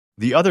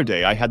The other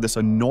day, I had this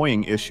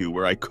annoying issue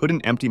where I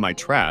couldn't empty my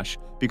trash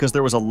because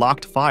there was a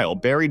locked file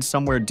buried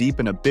somewhere deep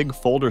in a big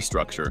folder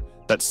structure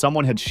that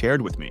someone had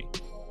shared with me.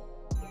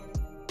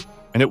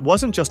 And it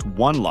wasn't just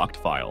one locked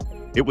file,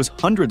 it was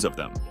hundreds of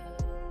them.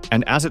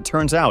 And as it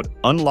turns out,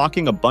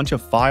 unlocking a bunch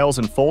of files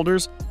and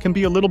folders can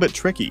be a little bit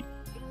tricky,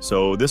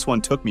 so this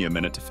one took me a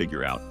minute to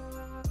figure out.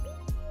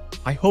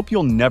 I hope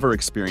you'll never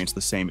experience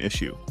the same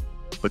issue,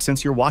 but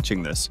since you're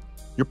watching this,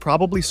 you're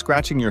probably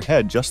scratching your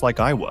head just like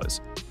I was.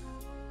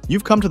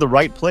 You've come to the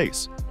right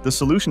place. The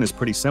solution is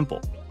pretty simple.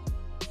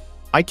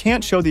 I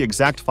can't show the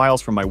exact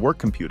files from my work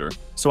computer,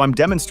 so I'm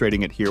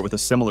demonstrating it here with a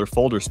similar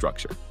folder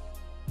structure.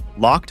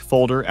 Locked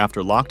folder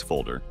after locked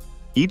folder,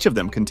 each of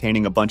them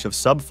containing a bunch of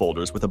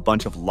subfolders with a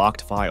bunch of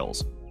locked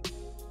files.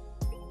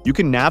 You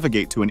can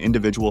navigate to an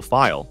individual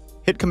file,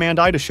 hit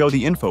Command-I to show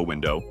the info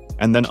window,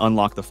 and then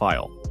unlock the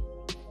file.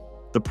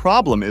 The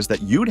problem is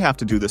that you'd have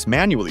to do this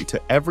manually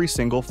to every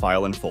single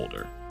file and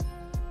folder.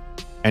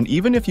 And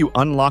even if you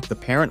unlock the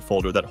parent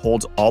folder that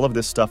holds all of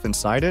this stuff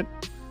inside it,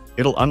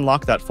 it'll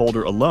unlock that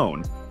folder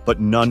alone,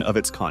 but none of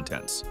its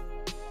contents.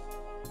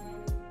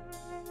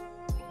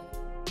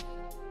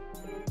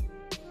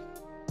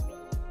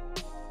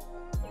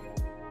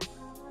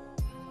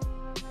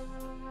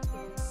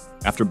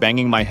 After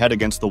banging my head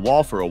against the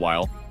wall for a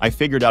while, I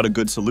figured out a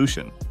good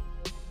solution.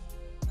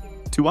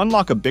 To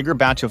unlock a bigger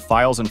batch of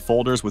files and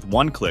folders with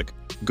one click,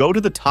 go to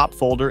the top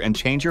folder and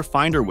change your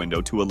Finder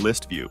window to a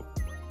list view.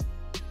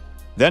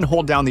 Then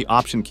hold down the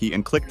Option key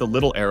and click the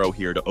little arrow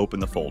here to open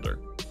the folder.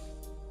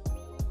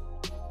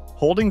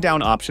 Holding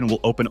down Option will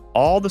open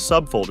all the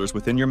subfolders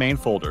within your main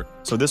folder,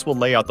 so this will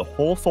lay out the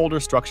whole folder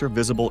structure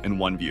visible in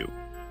one view.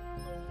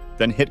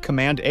 Then hit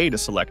Command-A to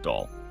select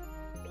all.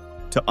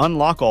 To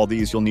unlock all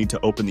these, you'll need to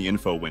open the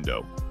info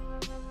window.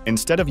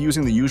 Instead of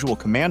using the usual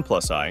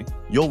Command+I,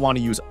 you'll want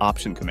to use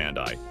Option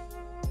Command-I.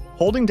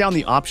 Holding down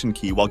the Option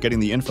key while getting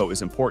the info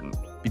is important,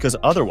 because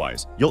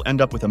otherwise, you'll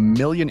end up with a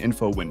million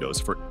info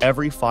windows for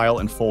every file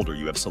and folder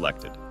you have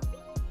selected.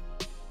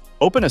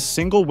 Open a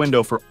single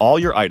window for all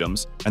your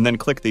items, and then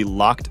click the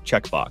Locked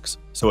checkbox,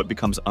 so it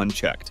becomes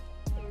unchecked.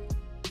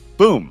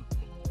 Boom!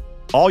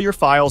 All your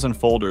files and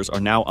folders are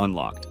now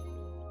unlocked.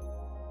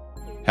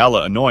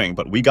 Hella annoying,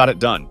 but we got it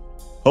done.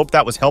 Hope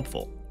that was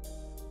helpful.